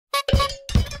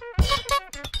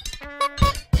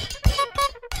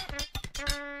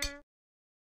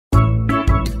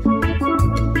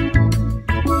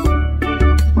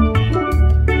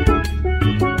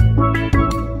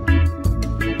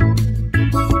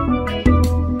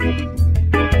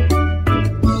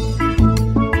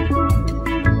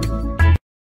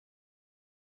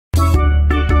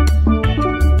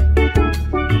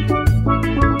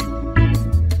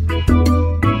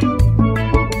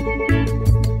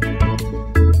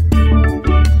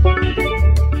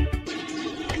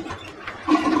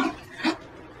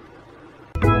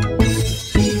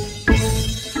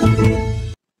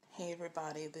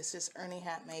This is Ernie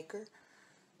Hatmaker,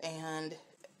 and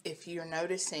if you're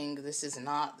noticing, this is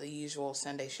not the usual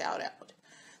Sunday shout out.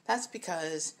 That's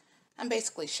because I'm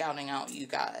basically shouting out you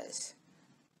guys.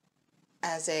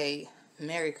 As a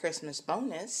Merry Christmas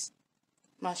bonus,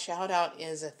 my shout out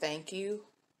is a thank you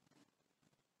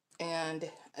and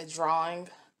a drawing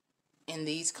in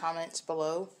these comments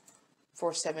below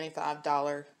for a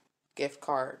 $75 gift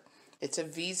card. It's a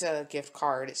Visa gift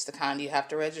card. It's the kind you have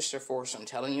to register for, so I'm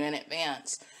telling you in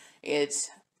advance. It's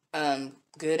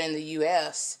good in the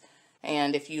US,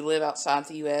 and if you live outside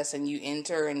the US and you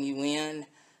enter and you win,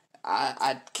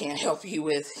 I can't help you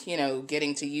with,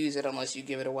 getting to use it unless you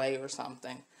give it away or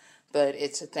something. But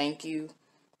it's a thank you,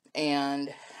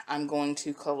 and I'm going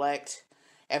to collect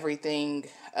everything,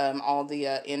 all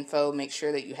the info. Make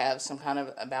sure that you have some kind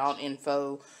of about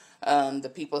info.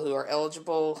 The people who are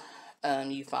eligible,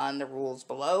 you find the rules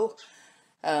below.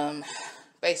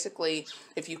 Basically,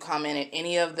 if you commented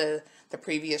any of the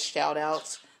previous shout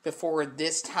outs before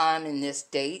this time and this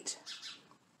date,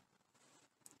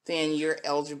 then you're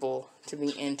eligible to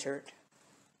be entered.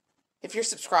 If you're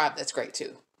subscribed, that's great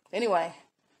too. Anyway,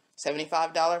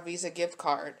 $75 Visa gift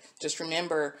card. Just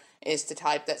remember, it's the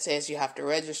type that says you have to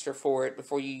register for it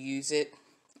before you use it.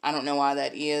 I don't know why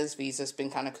that is. Visa's been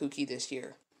kind of kooky this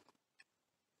year.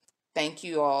 Thank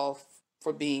you all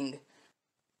for being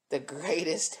the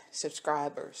greatest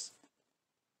subscribers.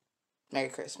 Merry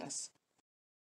Christmas.